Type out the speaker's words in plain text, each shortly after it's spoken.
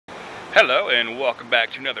Hello and welcome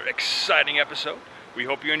back to another exciting episode. We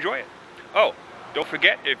hope you enjoy it. Oh, don't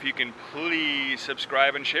forget, if you can please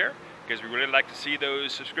subscribe and share, because we really like to see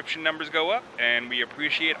those subscription numbers go up, and we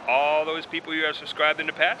appreciate all those people who have subscribed in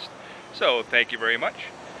the past. So thank you very much.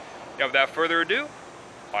 Now without further ado,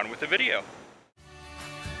 on with the video.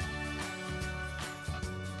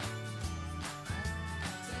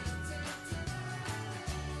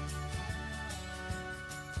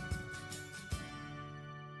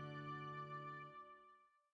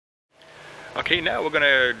 Okay, now we're going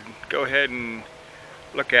to go ahead and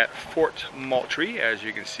look at Fort Moultrie, as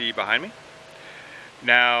you can see behind me.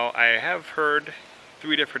 Now, I have heard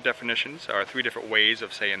three different definitions, or three different ways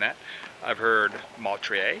of saying that. I've heard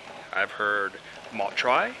Moultrie, I've heard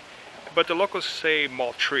Moultrie, but the locals say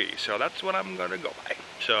Moultrie, so that's what I'm going to go by.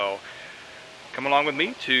 So, come along with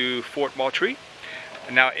me to Fort Moultrie.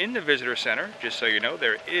 Now, in the visitor center, just so you know,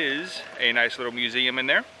 there is a nice little museum in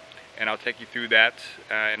there, and I'll take you through that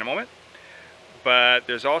in a moment. But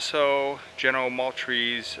there's also General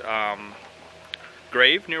Moultrie's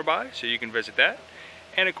grave nearby, so you can visit that.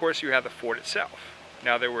 And of course you have the fort itself.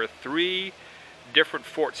 Now there were three different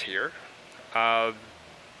forts here,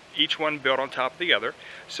 each one built on top of the other.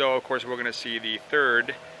 So of course we're going to see the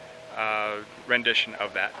third rendition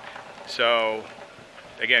of that. So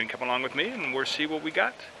again, come along with me and we'll see what we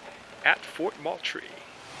got at Fort Moultrie.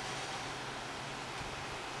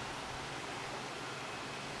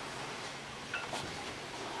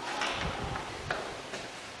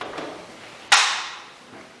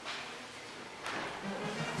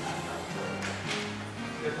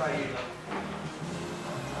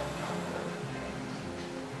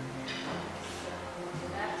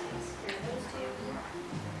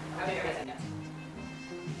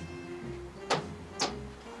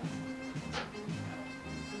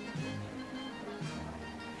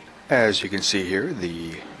 As you can see here,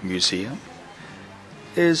 the museum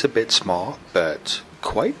is a bit small, but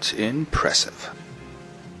quite impressive.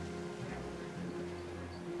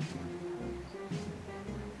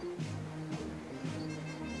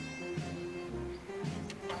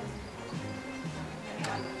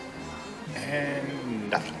 And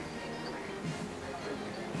nothing.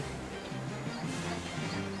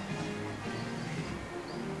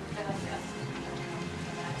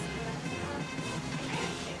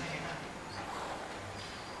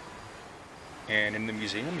 And in the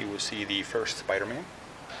museum you will see the first Spider-Man,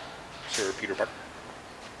 Sir Peter Parker.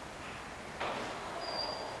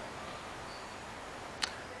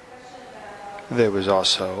 There was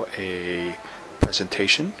also a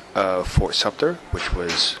presentation of Fort Sumter, which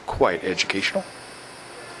was quite educational.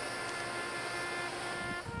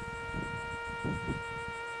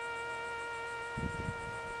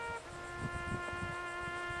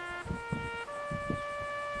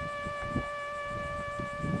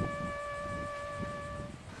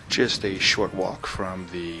 Just a short walk from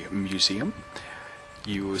the museum,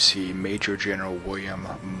 you will see Major General William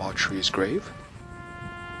Moultrie's grave.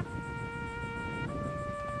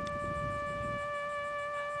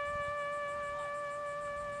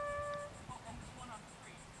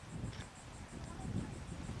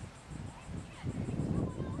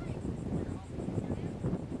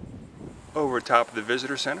 Over top of the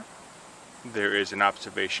visitor center, there is an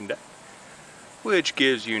observation deck, which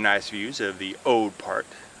gives you nice views of the old part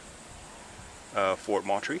of Fort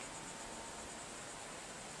Moultrie.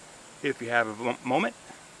 If you have a moment,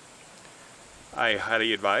 I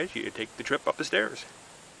highly advise you to take the trip up the stairs.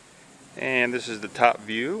 And this is the top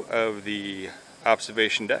view of the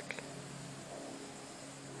observation deck.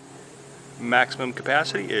 Maximum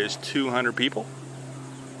capacity is 200 people.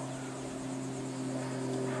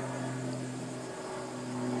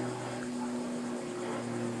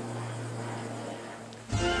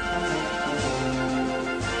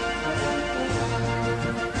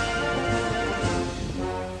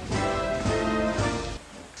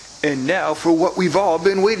 And now for what we've all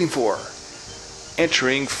been waiting for.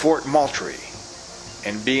 Entering Fort Moultrie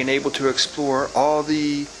and being able to explore all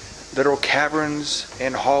the little caverns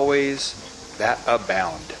and hallways that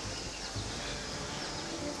abound.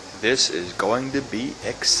 This is going to be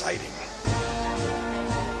exciting.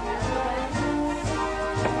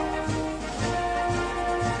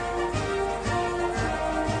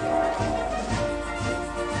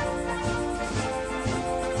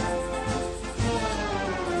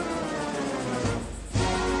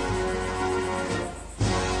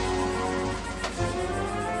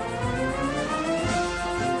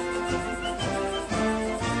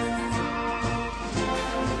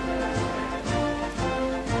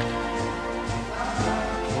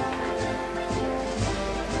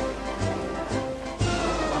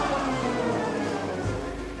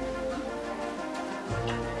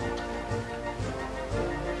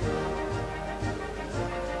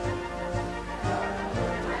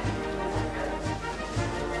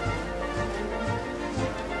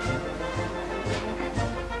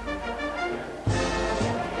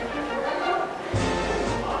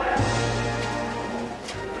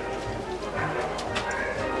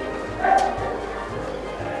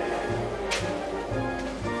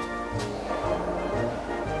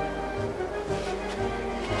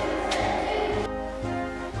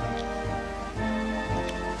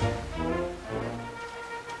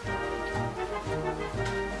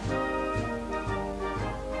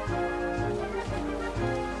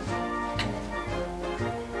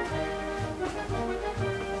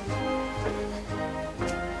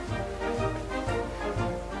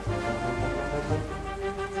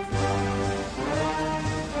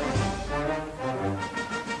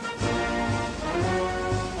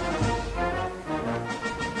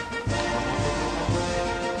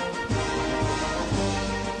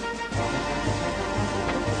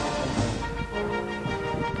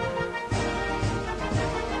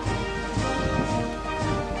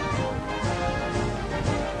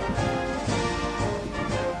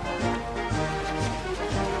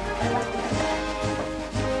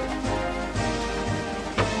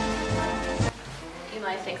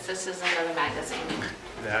 this is another magazine.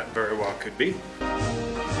 That very well could be.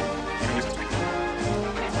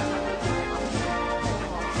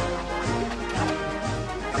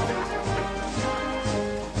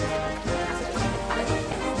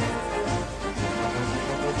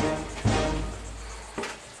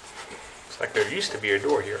 Looks like there used to be a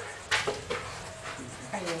door here.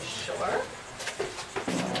 Are you sure?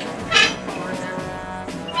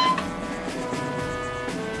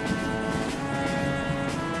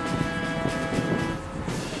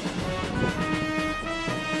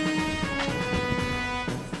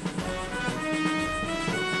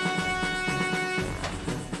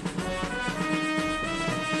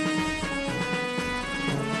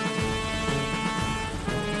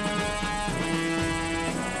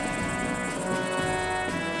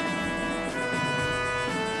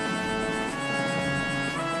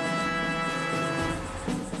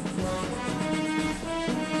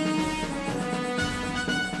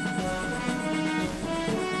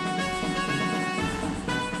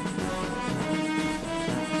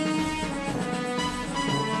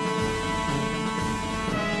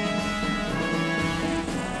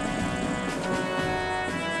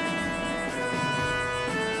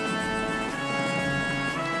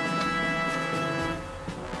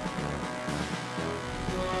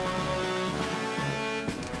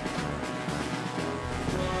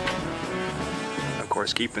 Of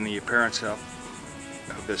course, keeping the appearance up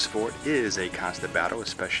of this fort is a constant battle,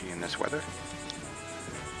 especially in this weather.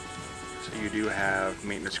 So you do have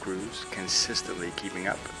maintenance crews consistently keeping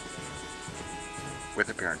up with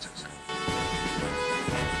appearances.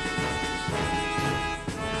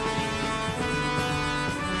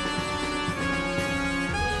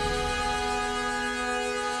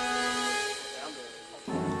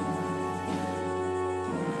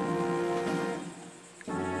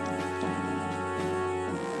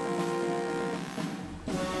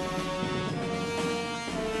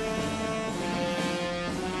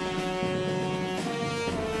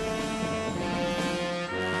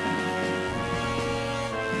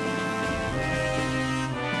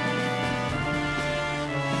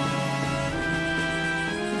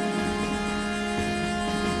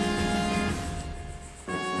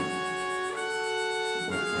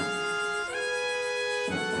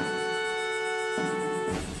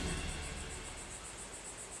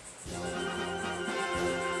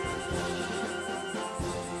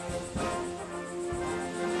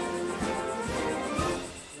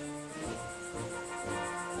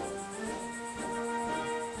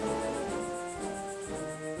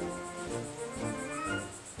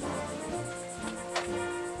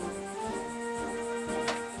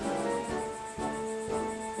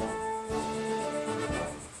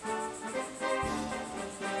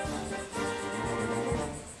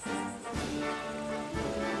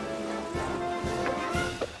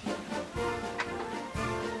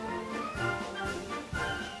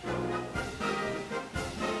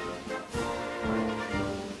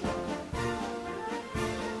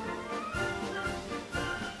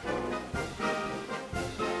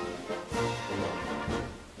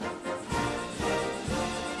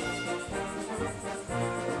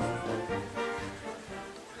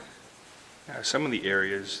 Some of the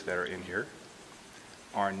areas that are in here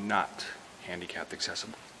are not handicapped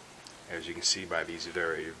accessible, as you can see by these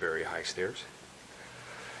very, very high stairs.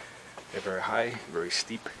 They're very high, very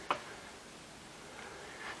steep.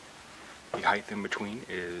 The height in between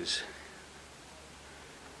is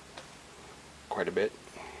quite a bit.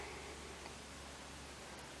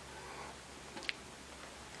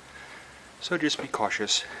 So just be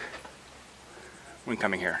cautious when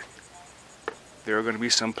coming here. There are going to be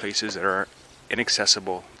some places that are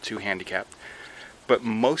inaccessible to handicap, but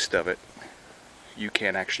most of it you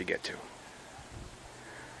can actually get to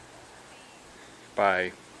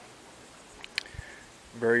by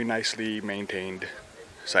very nicely maintained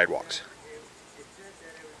sidewalks.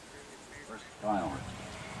 First priority.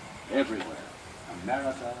 Everywhere,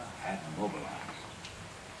 America had mobilized.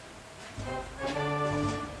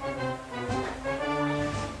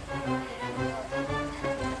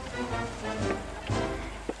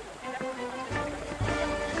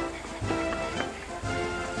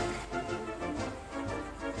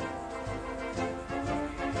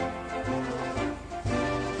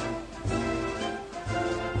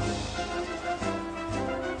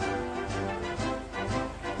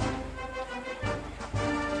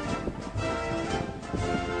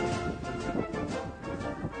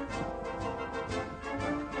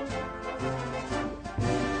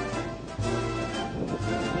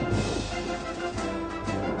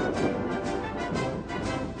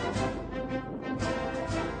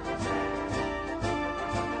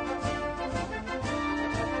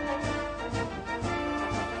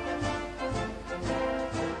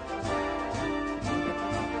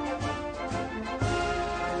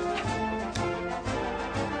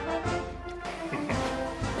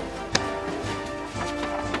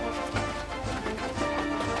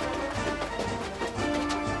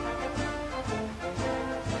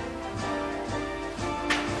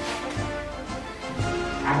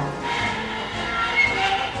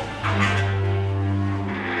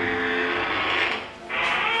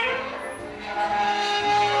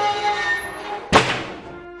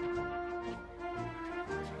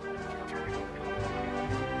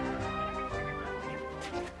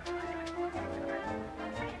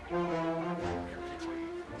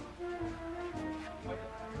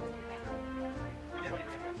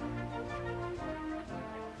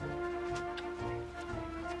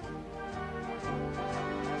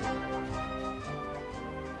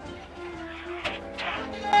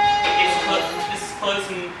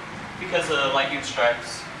 wasn't because the lightning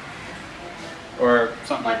strikes or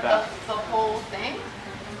something like that. The whole thing?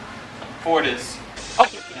 Fort is.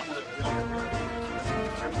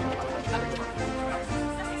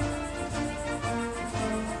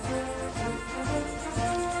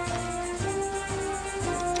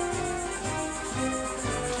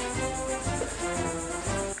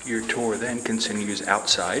 Your tour then continues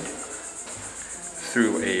outside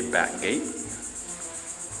through a back gate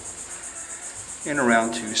and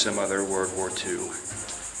around to some other World War II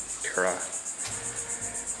era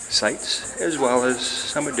sites, as well as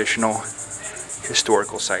some additional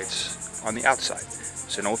historical sites on the outside.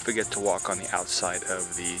 So don't forget to walk on the outside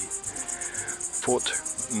of the Fort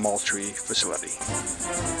Moultrie facility.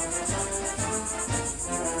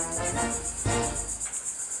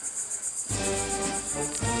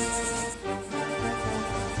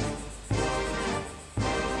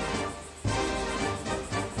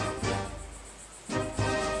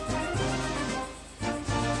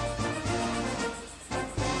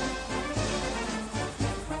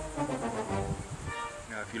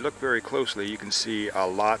 If you look very closely, you can see a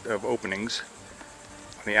lot of openings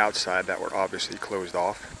on the outside that were obviously closed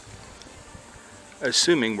off,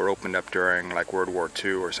 assuming were opened up during like World War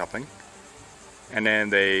II or something. And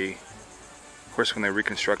then they, of course, when they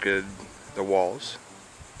reconstructed the walls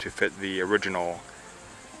to fit the original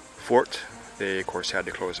fort, they of course had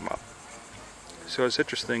to close them up. So it's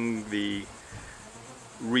interesting, the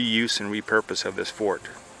reuse and repurpose of this fort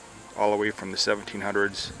all the way from the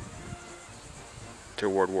 1700s to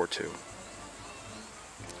World War II.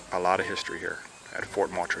 A lot of history here at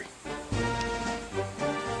Fort Moultrie.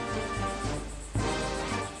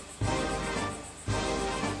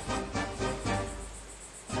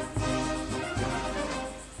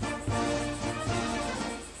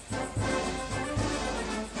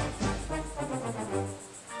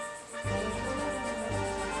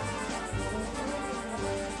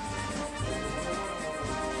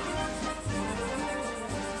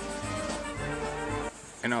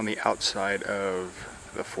 And on the outside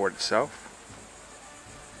of the fort itself,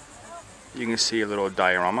 you can see a little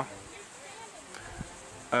diorama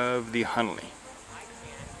of the Hunley,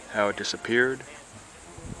 how it disappeared,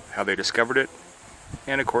 how they discovered it,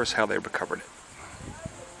 and of course how they recovered it.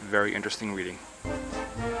 Very interesting reading.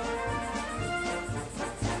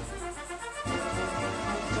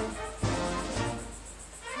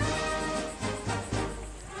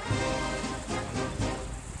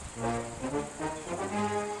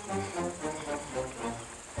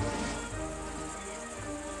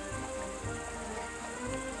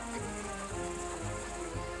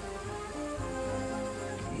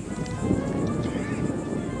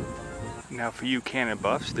 Now for you cannon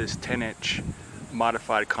buffs, this 10-inch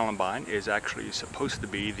modified Columbine is actually supposed to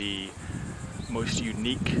be the most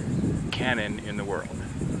unique cannon in the world.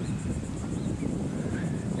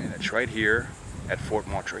 And it's right here at Fort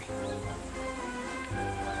Moultrie.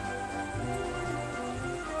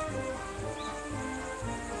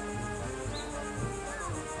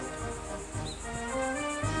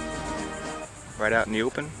 Right out in the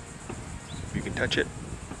open, you can touch it,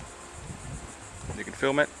 you can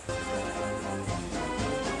film it.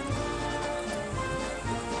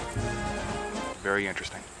 Very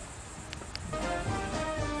interesting.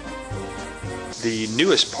 The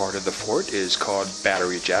newest part of the fort is called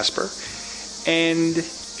Battery Jasper, and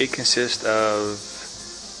it consists of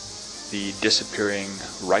the disappearing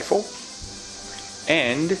rifle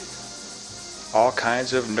and all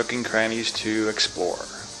kinds of nook and crannies to explore.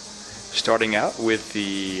 Starting out with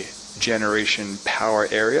the generation power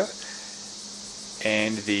area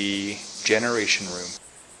and the generation room.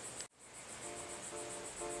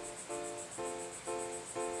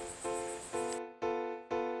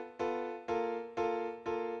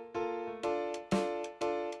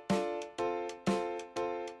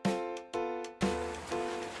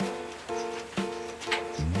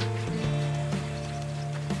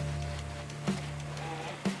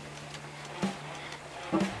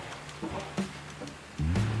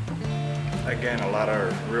 Again, a lot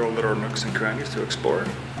of real little nooks and crannies to explore.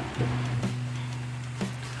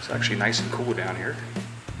 It's actually nice and cool down here,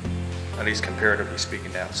 at least comparatively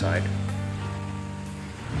speaking to outside.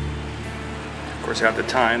 Of course, at the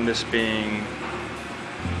time, this being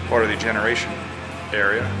part of the generation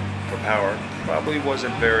area for power, probably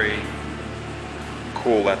wasn't very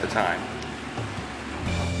cool at the time.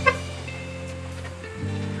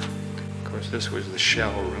 Of course, this was the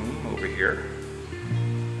shell room over here.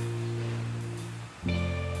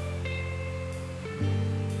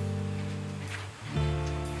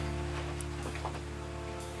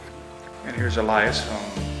 And here's Elias from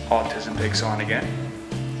Autism Takes On Again.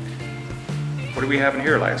 What do we have in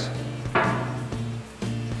here, Elias?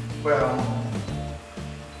 Well,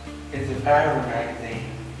 it's a battle magazine,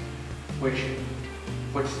 which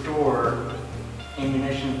would store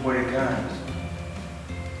ammunition for the guns.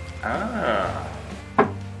 Ah.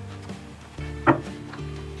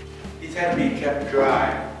 These have to be kept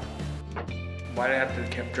dry. Why do they have to be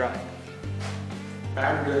kept dry?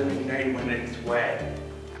 Powder doesn't ignite when it's wet.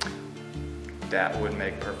 That would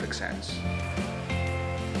make perfect sense.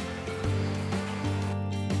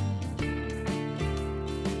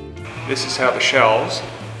 This is how the shells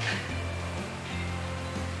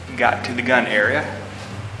got to the gun area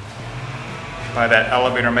by that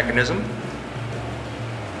elevator mechanism.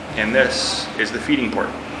 And this is the feeding port.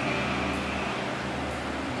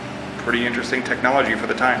 Pretty interesting technology for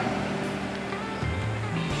the time.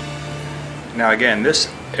 Now again,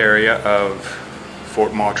 this area of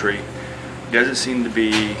Fort Moultrie doesn't seem to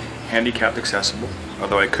be handicapped accessible,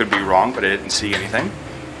 although I could be wrong, but I didn't see anything.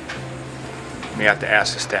 May have to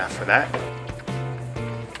ask the staff for that.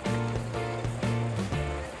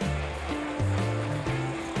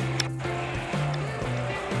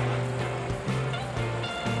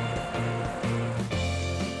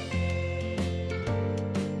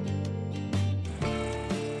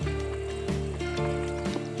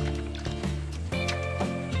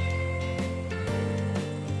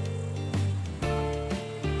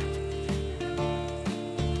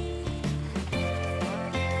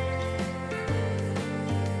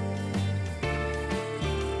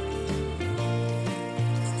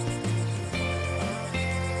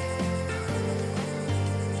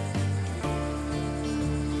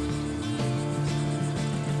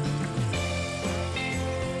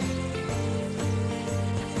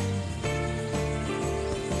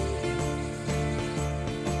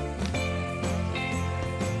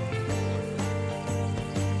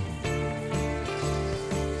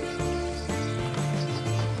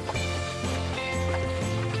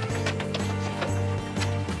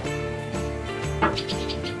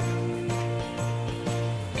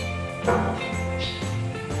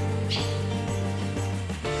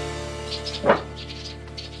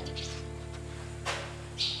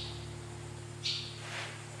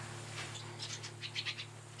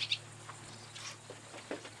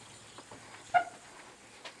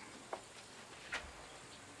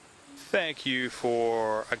 Thank you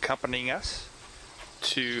for accompanying us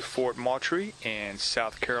to Fort Moultrie in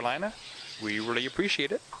South Carolina. We really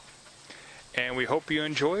appreciate it. And we hope you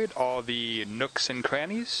enjoyed all the nooks and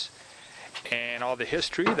crannies and all the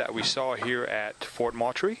history that we saw here at Fort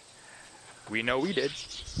Moultrie. We know we did.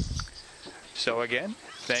 So again,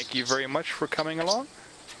 thank you very much for coming along.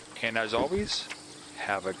 And as always,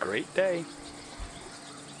 have a great day.